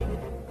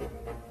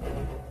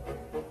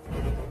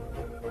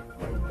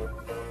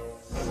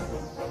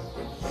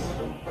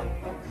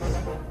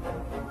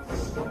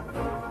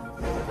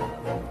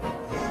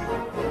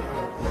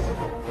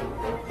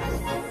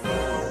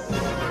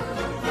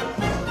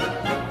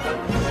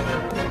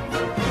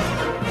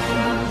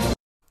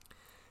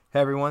Hey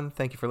everyone,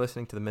 thank you for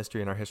listening to the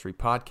Mystery in Our History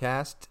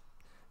podcast.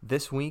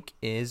 This week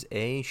is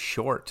a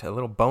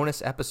little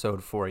bonus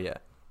episode for you.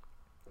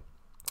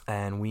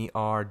 And we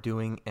are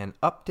doing an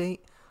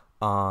update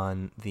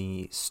on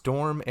the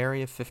Storm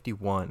Area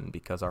 51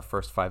 because our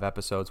first 5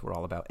 episodes were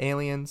all about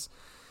aliens.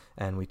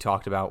 And we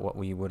talked about what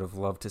we would have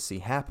loved to see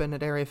happen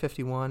at Area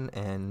 51.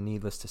 And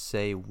needless to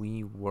say,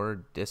 we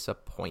were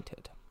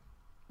disappointed.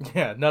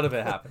 Yeah, none of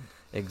it happened.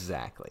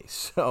 Exactly.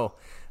 So,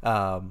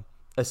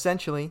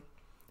 essentially,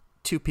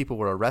 2 people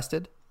were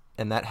arrested,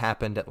 and that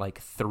happened at like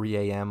 3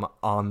 a.m.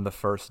 on the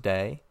first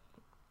day.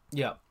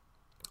 Yeah.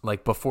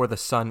 Like before the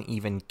sun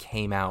even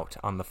came out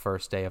on the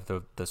first day of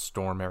the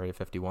storm Area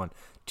 51,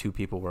 2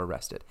 people were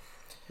arrested.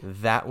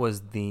 That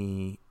was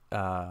the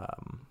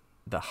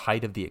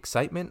height of the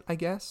excitement, I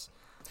guess.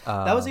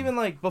 That was even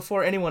like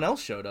before anyone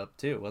else showed up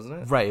too, wasn't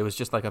it? Right. It was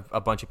just like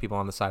a bunch of people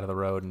on the side of the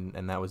road,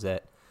 and that was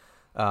it.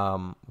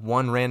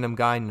 One random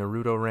guy,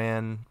 Naruto,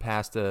 ran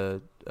past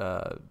a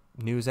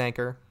news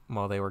anchor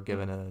while they were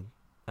given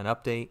an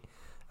update.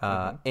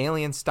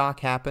 Alien Stock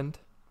happened.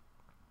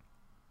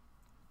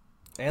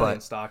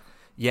 Stock.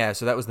 Yeah,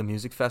 so that was the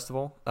music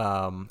festival.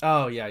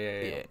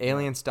 Yeah.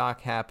 Alien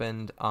Stock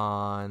happened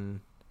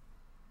on...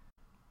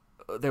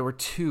 There were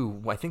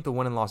 2. I think the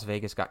one in Las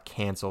Vegas got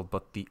canceled,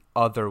 but the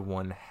other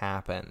one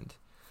happened.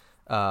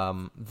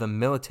 The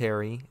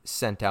military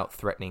sent out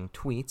threatening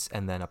tweets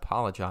and then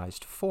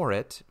apologized for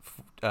it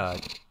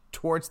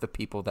towards the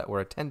people that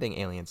were attending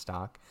Alien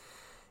Stock.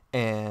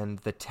 And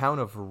the town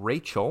of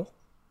Rachel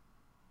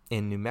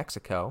in New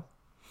Mexico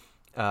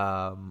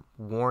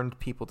warned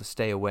people to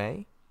stay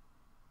away.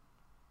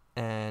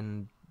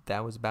 And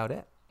that was about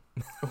it.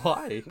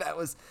 Why?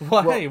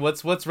 Why?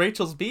 What's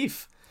Rachel's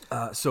beef?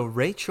 So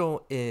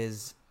Rachel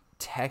is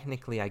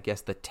technically, I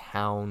guess, the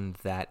town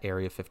that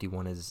Area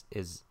 51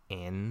 is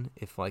in,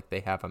 if like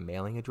they have a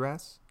mailing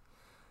address.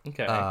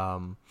 Okay.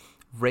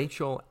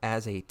 Rachel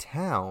as a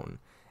town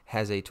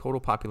has a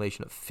total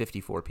population of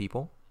 54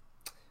 people.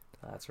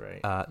 That's right.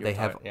 They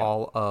have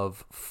all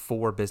of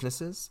 4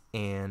 businesses,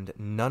 and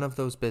none of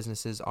those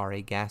businesses are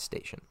a gas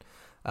station.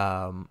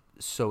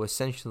 So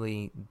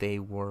essentially, they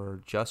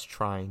were just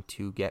trying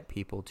to get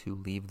people to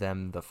leave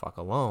them the fuck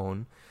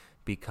alone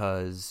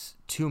because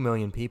 2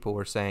 million people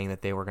were saying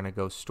that they were going to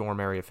go storm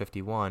Area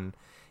 51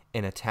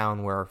 in a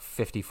town where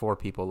 54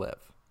 people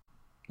live.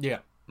 Yeah,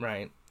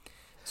 right.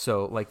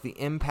 So, like, the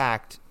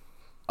impact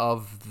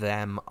of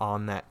them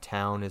on that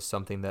town is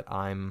something that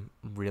I'm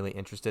really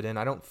interested in.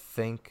 I don't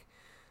think...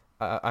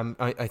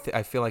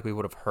 I feel like we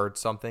would have heard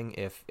something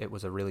if it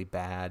was a really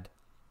bad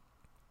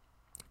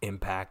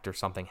impact or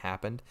something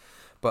happened.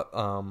 But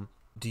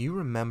do you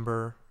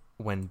remember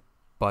when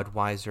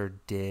Budweiser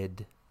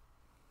did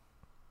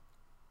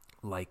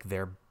like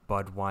their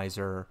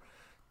Budweiser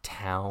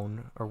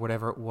town or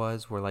whatever it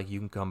was, where like you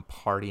can come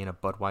party in a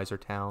Budweiser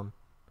town?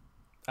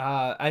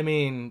 I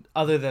mean,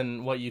 other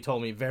than what you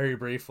told me very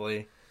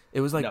briefly. It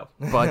was like no.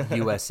 Bud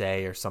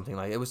USA or something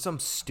like it was some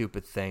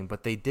stupid thing,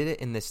 but they did it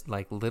in this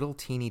like little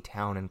teeny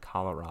town in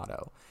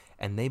Colorado,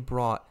 and they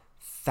brought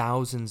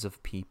thousands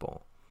of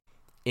people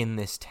in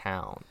this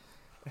town.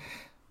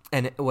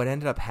 And what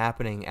ended up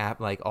happening at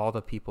like all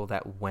the people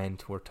that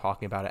went were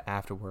talking about it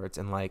afterwards,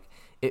 and like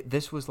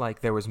this was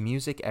like there was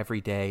music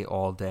every day,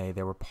 all day.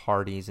 There were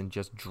parties and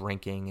just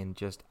drinking and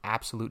just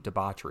absolute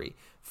debauchery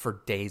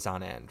for days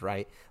on end,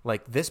 right?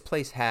 Like this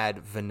place had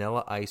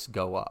Vanilla Ice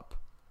go up.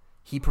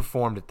 He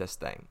performed at this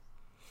thing.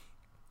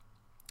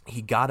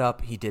 He got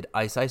up. He did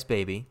Ice Ice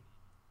Baby.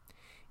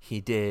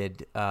 He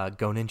did Go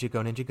Ninja,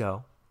 Go Ninja,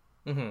 Go.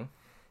 Mm-hmm.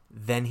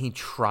 Then he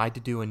tried to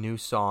do a new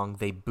song.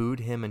 They booed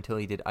him until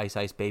he did Ice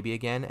Ice Baby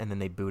again, and then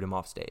they booed him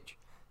off stage.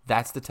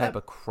 That's the type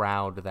of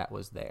crowd that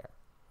was there.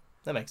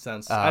 That makes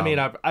sense. I mean,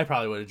 I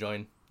probably would have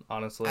joined,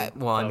 honestly.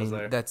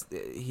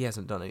 He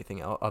hasn't done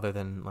anything other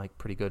than like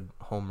pretty good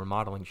home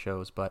remodeling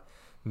shows, but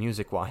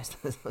music-wise,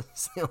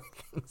 that's the only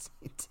things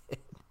he did.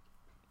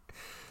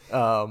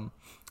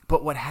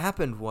 But what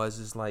happened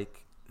was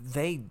like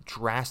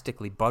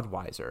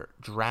Budweiser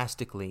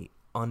drastically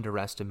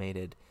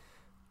underestimated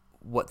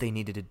what they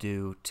needed to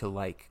do to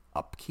like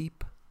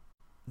upkeep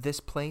this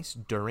place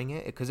during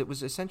it, because it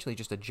was essentially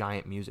just a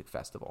giant music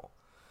festival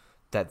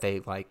that they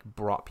like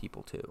brought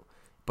people to,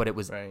 but it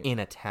was in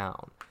a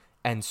town.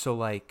 And so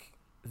like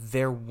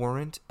there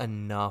weren't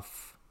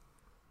enough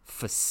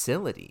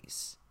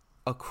facilities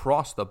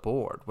across the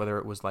board, whether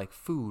it was like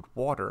food,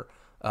 water,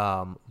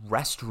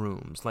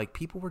 restrooms. Like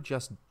people were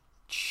just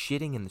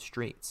shitting in the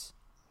streets.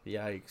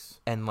 Yikes.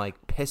 And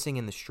like pissing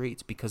in the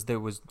streets because there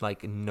was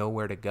like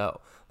nowhere to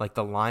go. Like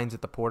the lines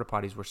at the porta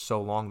potties were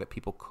so long that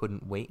people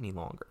couldn't wait any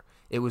longer.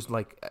 It was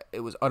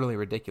utterly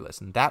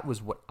ridiculous. And that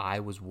was what I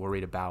was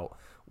worried about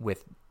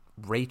with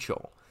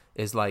Rachel,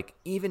 is like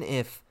even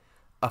if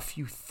a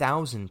few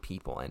thousand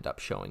people end up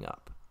showing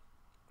up,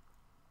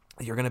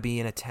 you're going to be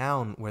in a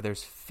town where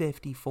there's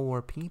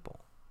 54 people.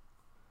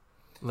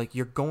 Like,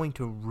 you're going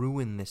to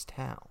ruin this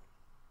town.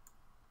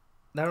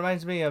 That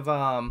reminds me of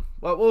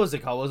what was it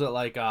called? Was it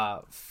like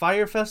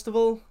Fire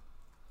Festival?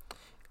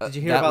 Did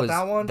you hear about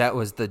that one? That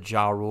was the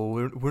Ja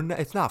Rule. We're not,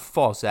 it's not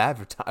false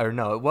advertising. Or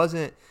no, it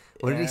wasn't.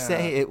 What did he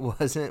say? It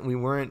wasn't. We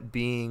weren't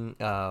being.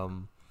 We're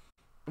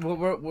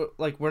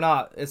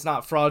not. It's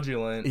not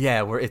fraudulent.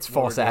 Yeah, it's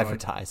false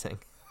advertising.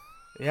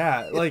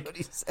 Yeah, like what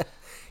he said.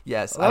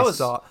 Yes,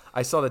 well,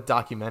 I saw the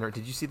documentary.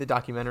 Did you see the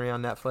documentary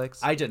on Netflix?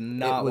 I did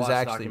not. It was watch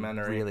actually the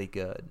documentary. really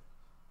good.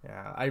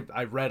 Yeah,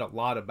 I read a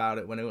lot about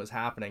it when it was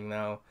happening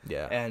though.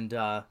 Yeah, and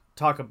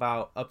talk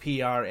about a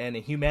PR and a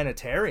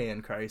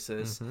humanitarian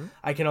crisis. Mm-hmm.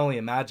 I can only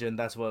imagine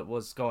that's what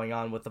was going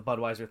on with the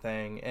Budweiser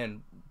thing,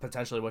 and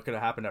potentially what could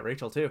have happened at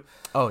Rachel too.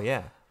 Oh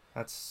yeah,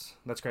 that's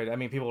great. I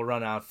mean, people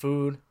run out of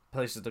food,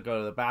 places to go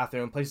to the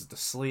bathroom, places to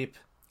sleep.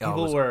 It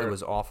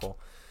was awful.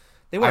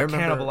 They weren't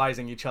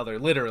cannibalizing each other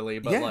literally,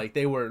 but like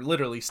they were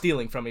literally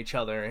stealing from each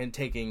other and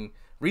taking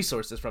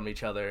resources from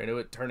each other, and it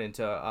would turn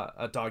into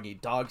a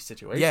dog-eat-dog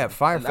situation. Yeah,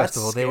 Fire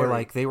Festival. They were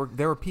like there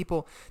were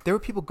people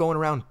going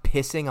around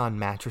pissing on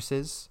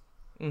mattresses,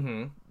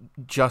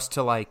 just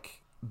to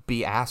like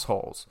be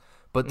assholes.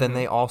 But then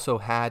they also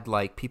had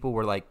like people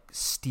were like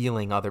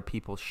stealing other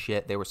people's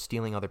shit. They were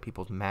stealing other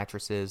people's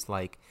mattresses.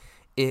 Like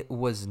it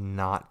was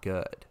not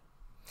good.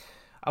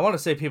 I want to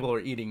say people were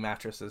eating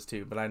mattresses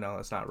too, but I know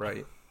that's not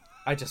right.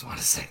 I just want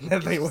to say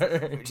that they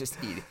were just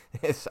eating.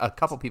 A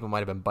couple people might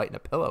have been biting a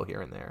pillow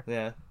here and there.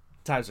 Yeah,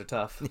 times are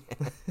tough.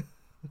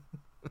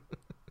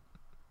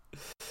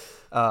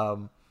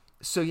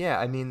 So yeah,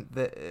 I mean,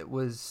 that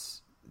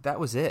was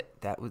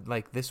it. That was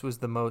like this was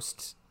the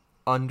most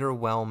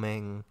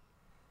underwhelming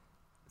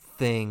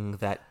thing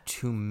that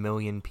 2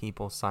 million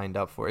people signed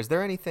up for. Is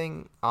there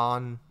anything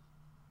on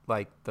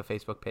like the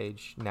Facebook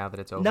page now that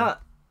it's over?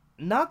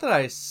 Not that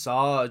I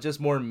saw,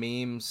 just more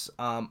memes,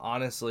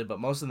 honestly,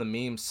 but most of the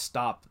memes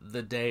stop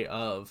the day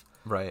of.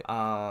 Right.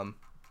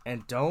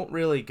 And don't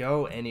really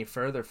go any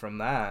further from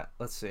that.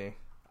 Let's see.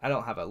 I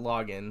don't have a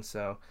login,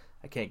 so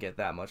I can't get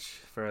that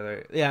much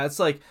further. Yeah, it's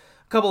like,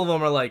 a couple of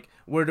them are like,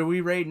 where do we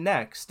raid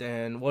next?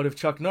 And what if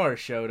Chuck Norris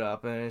showed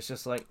up? And it's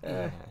just like,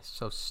 Yeah, it's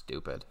so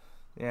stupid.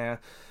 Yeah.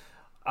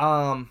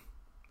 What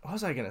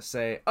was I going to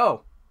say?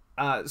 Oh,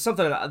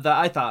 something that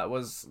I thought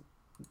was...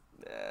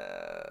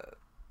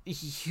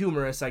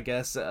 humorous, I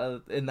guess,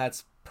 and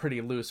that's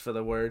pretty loose for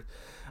the word,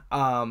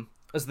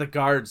 as the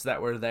guards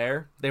that were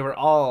there. They were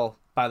all,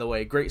 by the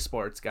way, great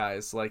sports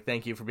guys. Like,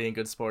 thank you for being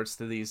good sports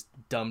to these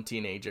dumb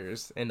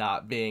teenagers and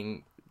not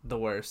being the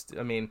worst.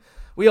 I mean,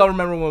 we all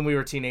remember when we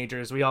were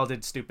teenagers, we all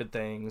did stupid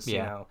things. Yeah.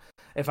 You know,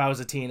 if I was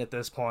a teen at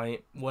this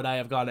point, would I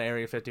have gone to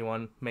Area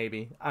 51?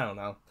 Maybe. I don't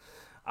know.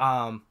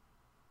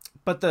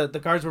 But the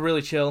guards were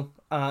really chill,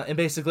 and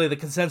basically the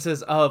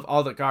consensus of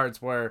all the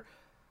guards were,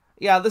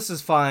 yeah, this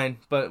is fine,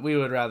 but we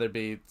would rather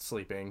be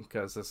sleeping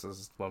because this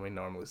is when we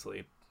normally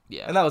sleep.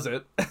 Yeah. And that was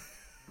it.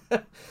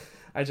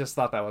 I just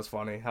thought that was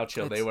funny, how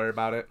chill they were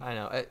about it. I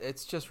know.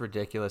 It's just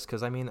ridiculous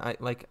because, I mean,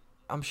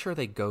 I'm sure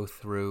they go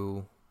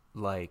through,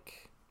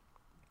 like,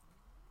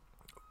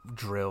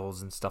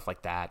 drills and stuff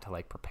like that to,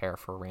 like, prepare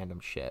for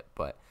random shit.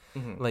 But,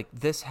 like,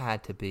 this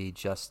had to be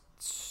just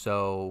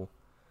so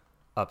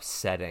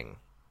upsetting.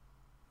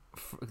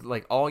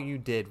 Like, all you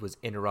did was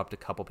interrupt a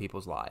couple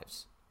people's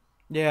lives.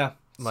 Yeah.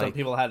 Like, some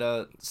people had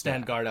to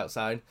stand guard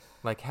outside.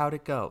 Like, how'd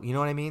it go? You know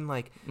what I mean?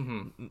 Like,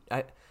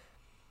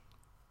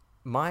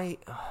 my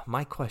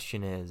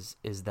question is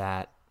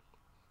that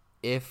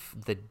if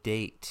the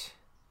date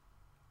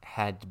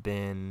had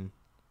been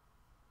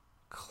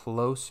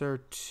closer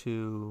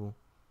to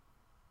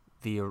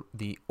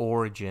the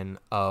origin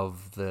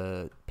of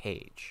the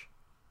page,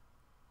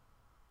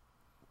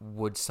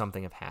 would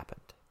something have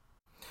happened?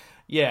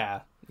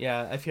 Yeah,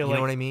 I feel like... You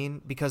know what I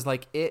mean? Because,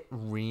 like, it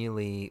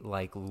really,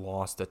 like,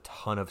 lost a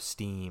ton of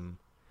steam.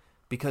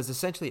 Because,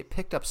 essentially, it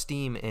picked up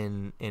steam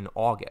in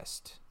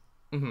August.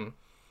 Mm-hmm.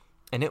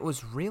 And it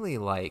was really,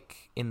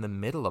 like, in the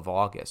middle of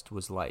August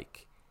was,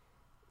 like,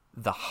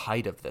 the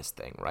height of this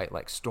thing, right?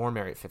 Like, Storm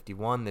Area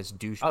 51, this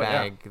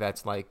douchebag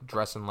that's, like,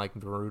 dressing like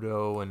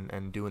Naruto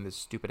and doing this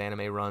stupid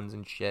anime runs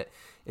and shit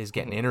is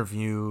getting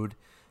interviewed.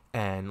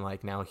 And,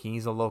 like, now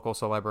he's a local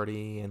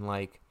celebrity and,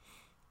 like...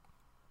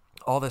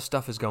 all this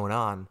stuff is going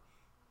on,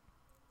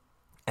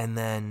 and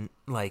then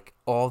like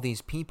all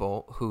these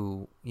people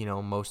who, you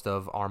know, most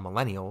of are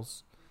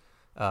millennials,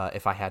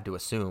 if I had to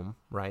assume,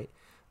 right,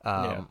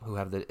 who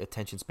have the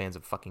attention spans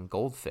of fucking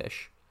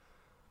goldfish.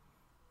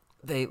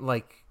 They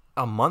like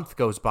a month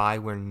goes by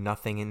where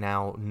nothing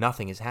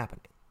is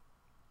happening.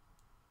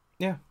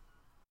 Yeah,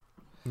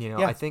 you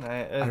know, I think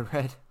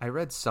I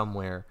read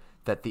somewhere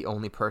that the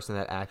only person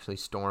that actually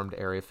stormed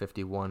Area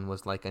 51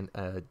 was like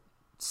a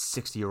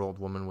 60-year-old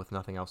woman with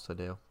nothing else to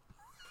do.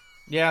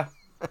 Yeah.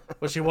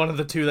 Was she one of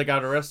the two that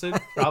got arrested?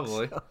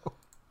 Probably. So.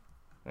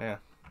 Yeah.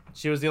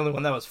 She was the only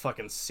one that was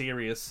fucking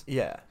serious.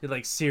 Yeah. You're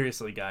like,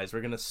 seriously, guys, we're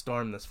going to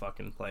storm this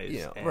fucking place.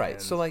 Yeah,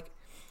 right. So, like,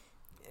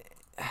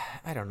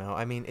 I don't know.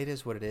 I mean, it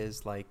is what it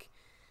is. Like,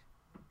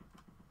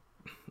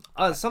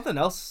 something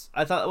else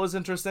I thought was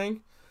interesting.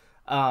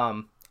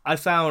 I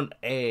found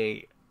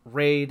a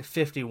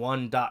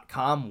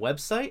raid51.com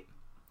website.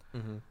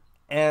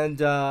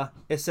 And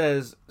it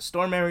says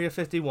Storm Area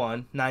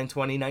 51,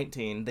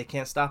 9/20/19. They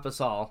can't stop us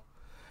all.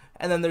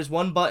 And then there's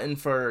one button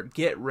for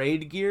get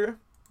raid gear,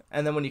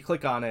 and then when you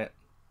click on it,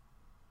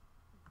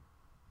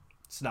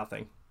 it's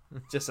nothing.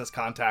 It just says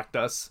contact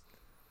us.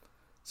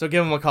 So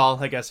give them a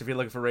call, I guess, if you're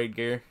looking for raid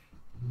gear.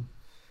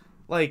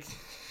 Like,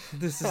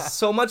 this is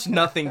so much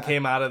nothing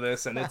came out of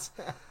this, and it's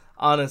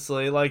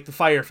honestly like the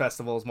Fire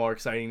Festival is more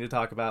exciting to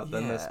talk about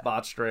than this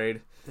botched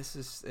raid. This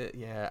is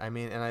I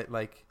mean, and I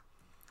like.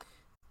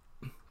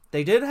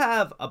 They did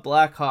have a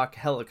Black Hawk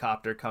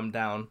helicopter come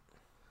down.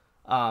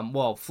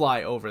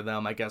 Fly over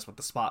them, I guess, with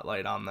the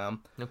spotlight on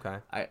them. Okay.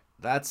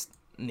 That's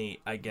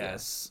neat, I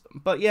guess.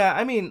 Yeah. But yeah,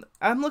 I mean,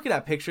 I'm looking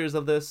at pictures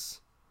of this.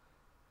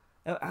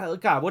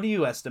 God, what do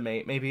you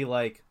estimate? Maybe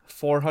like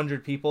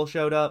 400 people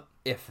showed up?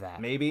 If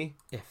that. Maybe?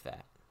 If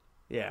that.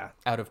 Yeah.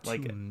 Out of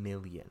 2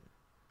 million.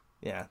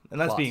 Yeah, and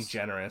that's plus, being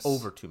generous.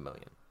 Over 2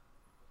 million.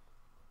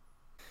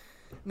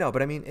 No,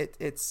 but I mean,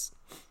 it's...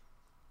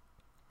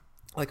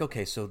 Like,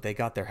 okay, so they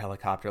got their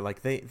helicopter.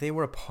 Like, they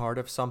were a part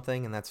of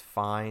something, and that's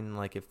fine.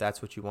 Like, if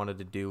that's what you wanted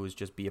to do, is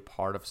just be a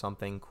part of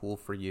something, cool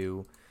for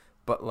you.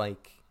 But,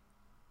 like,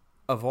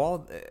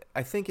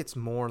 I think it's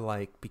more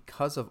like,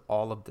 because of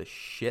all of the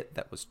shit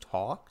that was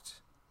talked,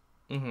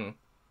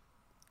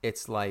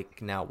 it's like,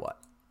 now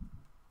what?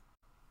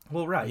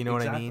 Well, right, you know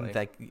exactly. What I mean?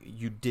 Like,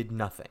 you did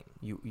nothing.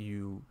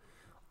 You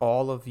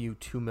all of you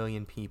 2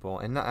 million people,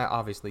 and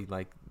obviously,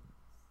 like,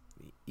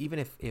 even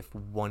if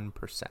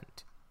 1%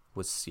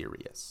 was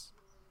serious,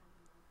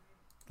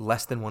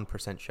 less than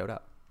 1% showed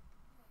up.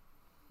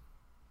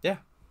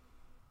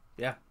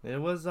 Yeah,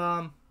 it was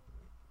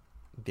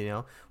you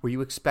know, were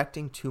you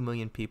expecting 2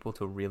 million people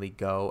to really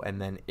go, and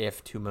then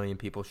if 2 million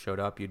people showed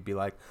up, you'd be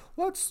like,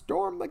 let's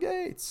storm the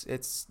gates?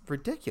 It's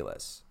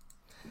ridiculous.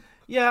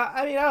 Yeah,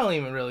 I mean, I don't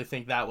even really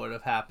think that would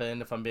have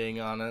happened, if I'm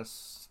being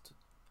honest.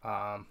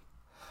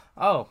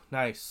 Oh,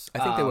 nice. I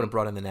think they would have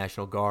brought in the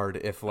National Guard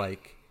if,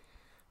 like,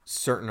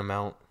 certain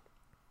amount.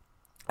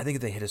 I think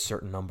if they hit a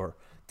certain number,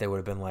 they would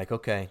have been like,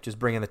 okay, just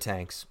bring in the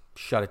tanks,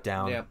 shut it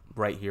down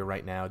right here,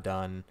 right now,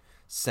 done,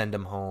 send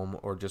them home,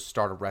 or just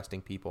start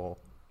arresting people.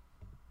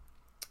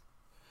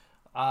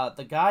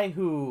 The guy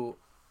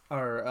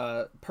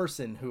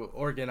person who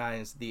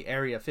organized the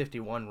Area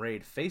 51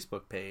 raid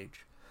Facebook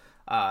page,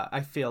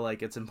 I feel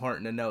like it's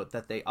important to note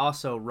that they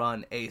also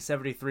run a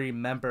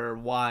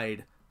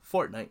 73-member-wide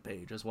Fortnite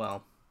page as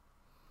well.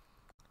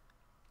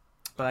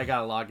 But I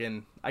gotta log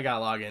in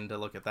to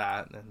look at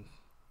that, and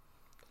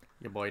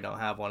your boy don't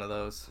have one of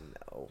those.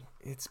 No,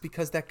 it's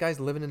because that guy's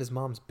living in his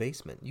mom's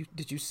basement.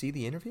 Did you see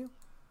the interview?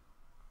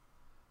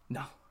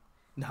 No,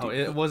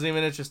 it wasn't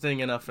even interesting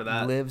enough for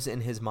that. Lives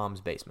in his mom's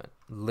basement,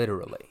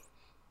 literally.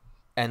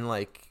 And,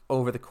 like,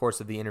 over the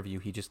course of the interview,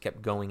 he just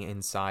kept going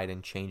inside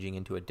and changing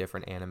into a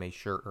different anime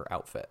shirt or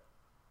outfit.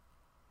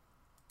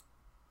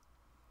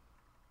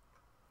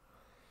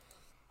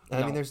 No.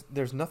 I mean,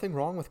 there's nothing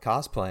wrong with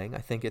cosplaying. I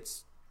think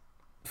it's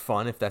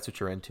fun if that's what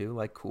you're into.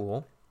 Like,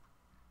 cool.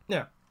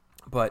 Yeah.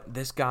 But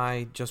this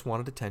guy just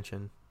wanted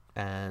attention,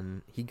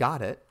 and he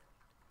got it,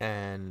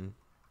 and,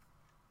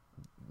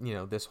 you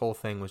know, this whole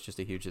thing was just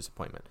a huge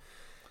disappointment.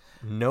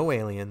 No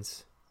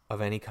aliens of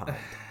any kind.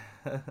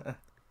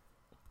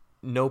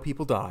 No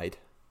people died,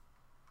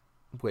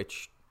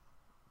 which,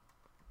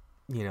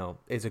 you know,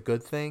 is a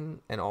good thing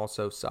and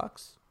also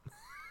sucks,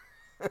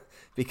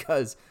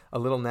 because a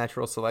little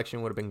natural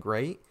selection would have been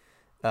great.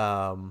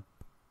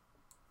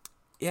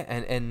 Yeah,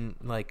 and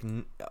like,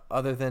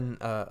 other than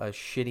a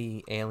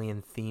shitty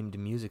alien-themed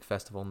music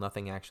festival,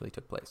 nothing actually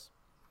took place.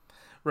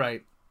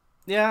 Right.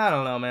 Yeah, I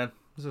don't know, man.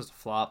 This was a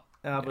flop.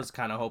 I was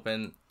kind of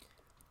hoping...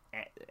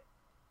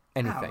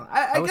 Anything.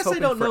 I guess I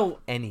don't know...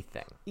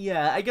 anything.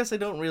 Yeah, I guess I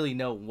don't really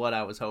know what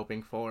I was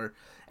hoping for.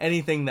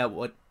 Anything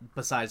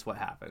besides what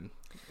happened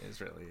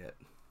is really it.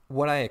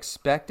 What I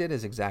expected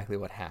is exactly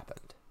what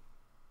happened.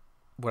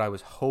 What I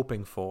was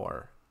hoping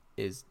for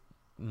is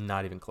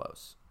not even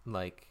close.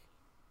 Like...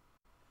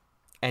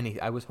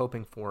 I was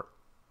hoping for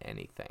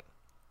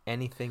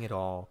anything at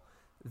all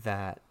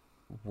that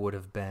would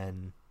have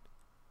been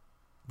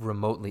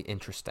remotely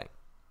interesting.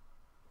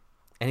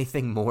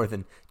 Anything more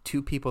than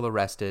 2 people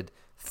arrested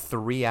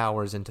 3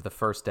 hours into the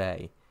first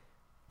day.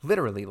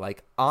 Literally,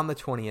 like, on the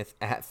 20th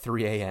at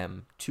 3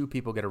 a.m., 2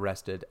 people get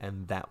arrested,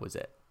 and that was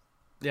it.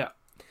 Yeah.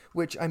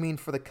 Which, I mean,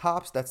 for the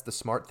cops, that's the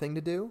smart thing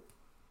to do,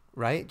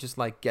 right? Just,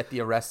 like, get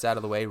the arrests out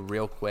of the way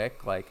real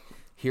quick. Like,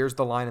 here's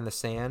the line in the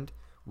sand.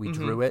 We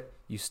drew it,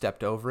 you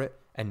stepped over it,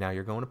 and now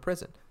you're going to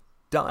prison.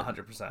 Done.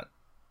 100%.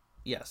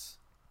 Yes.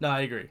 No,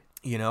 I agree.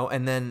 You know,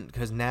 and then,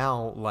 because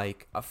now,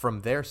 like,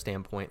 from their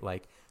standpoint,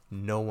 like,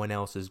 no one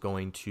else is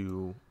going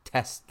to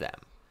test them.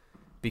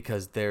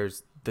 Because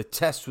the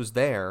test was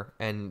there,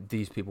 and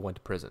these people went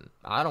to prison.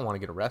 I don't want to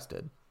get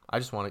arrested. I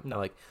just want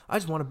to, I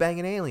just want to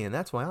bang an alien.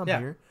 That's why I'm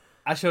here.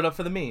 I showed up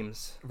for the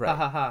memes. Right.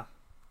 Ha ha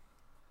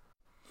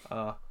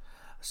ha.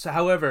 So,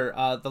 however,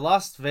 the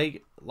Las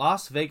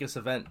Vegas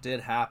event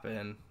did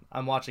happen.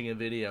 I'm watching a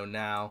video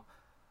now.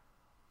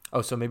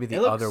 Oh, so maybe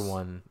the other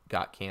one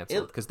got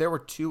canceled, because there were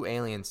 2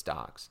 alien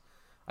stocks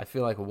I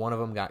feel like one of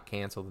them got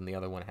canceled and the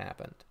other one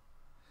happened.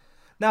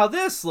 Now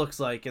this looks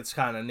like it's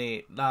kind of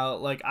neat. Now,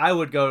 like, I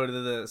would go to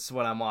this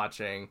when I'm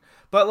watching,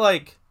 but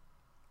like,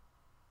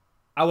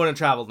 I wouldn't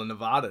travel to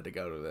Nevada to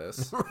go to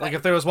this. Right. Like,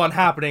 if there was one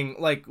happening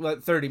like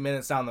 30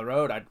 minutes down the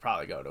road, I'd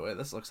probably go to it.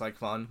 This looks like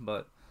fun,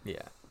 but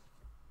yeah.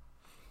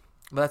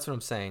 But that's what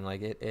I'm saying.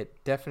 Like,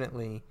 it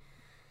definitely,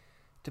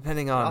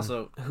 depending on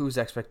also, whose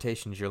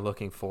expectations you're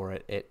looking for,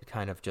 it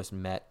kind of just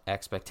met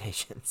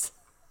expectations.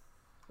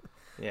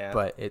 Yeah.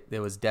 But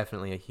it was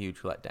definitely a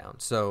huge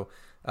letdown. So,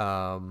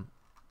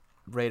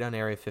 Raid on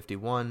Area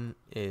 51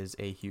 is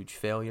a huge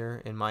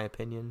failure, in my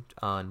opinion,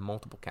 on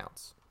multiple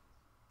counts.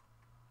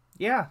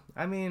 Yeah,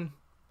 I mean,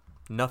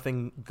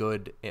 nothing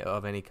good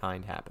of any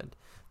kind happened.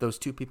 Those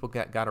 2 people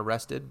got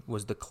arrested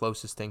was the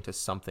closest thing to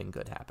something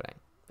good happening,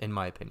 in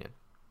my opinion.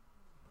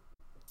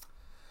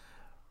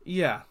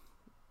 Yeah,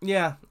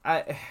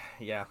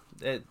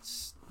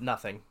 it's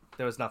nothing.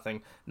 There was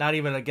nothing. Not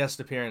even a guest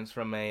appearance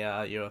from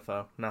a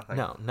UFO. Nothing.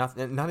 No, not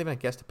even a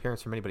guest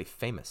appearance from anybody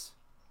famous.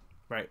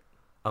 Right.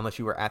 Unless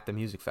you were at the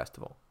music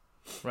festival.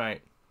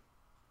 Right.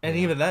 And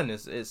even then,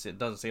 it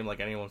doesn't seem like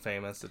anyone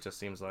famous. It just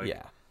seems like...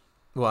 Yeah.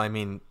 Well, I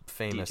mean,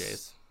 famous...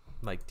 DJs.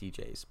 Like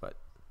DJs, but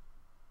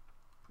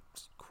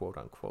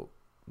quote-unquote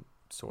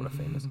sort of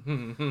famous.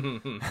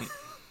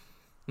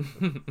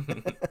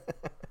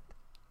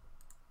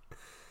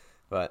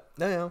 But,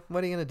 no,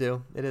 what are you going to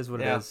do? It is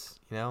what it is,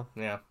 you know?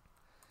 Yeah.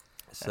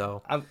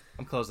 So I'm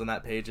closing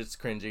that page. It's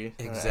cringy.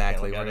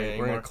 Exactly. We're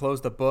going to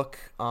close the book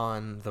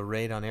on the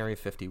raid on Area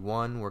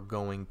 51. We're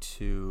going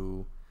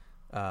to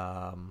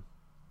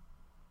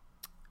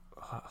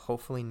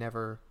hopefully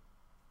never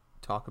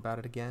talk about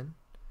it again.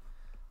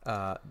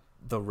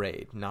 The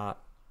raid,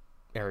 not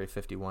Area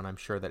 51. I'm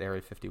sure that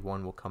Area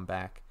 51 will come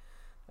back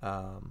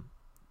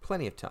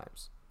plenty of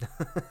times.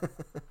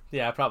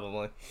 Yeah,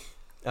 probably.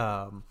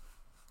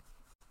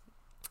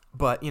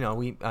 But, you know,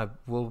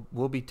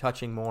 we'll be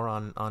touching more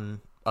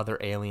on other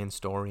alien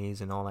stories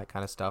and all that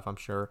kind of stuff, I'm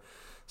sure,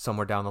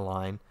 somewhere down the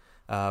line.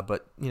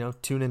 But, you know,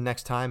 tune in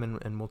next time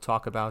and we'll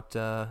talk about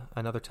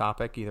another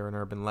topic, either an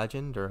urban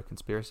legend or a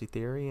conspiracy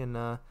theory.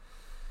 And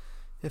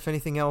if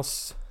anything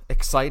else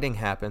exciting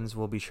happens,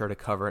 we'll be sure to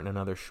cover it in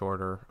another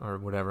shorter or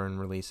whatever and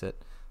release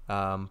it.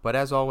 But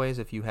as always,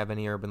 if you have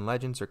any urban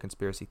legends or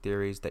conspiracy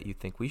theories that you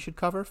think we should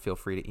cover, feel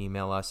free to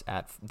email us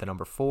at the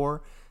number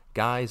 4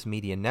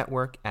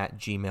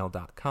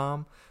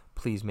 guysmedianetwork@gmail.com.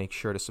 Please make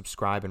sure to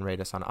subscribe and rate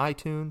us on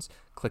iTunes.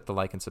 Click the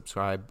like and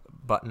subscribe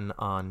button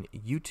on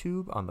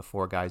YouTube on the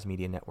 4 Guys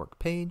Media Network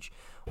page,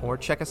 or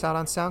check us out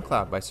on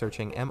SoundCloud by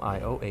searching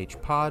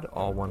MIOH Pod,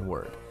 all one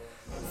word.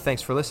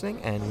 Thanks for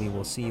listening, and we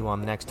will see you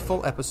on the next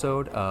full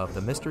episode of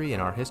the Mystery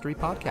in Our History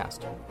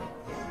podcast.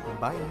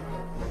 Bye.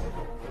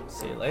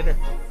 See you later.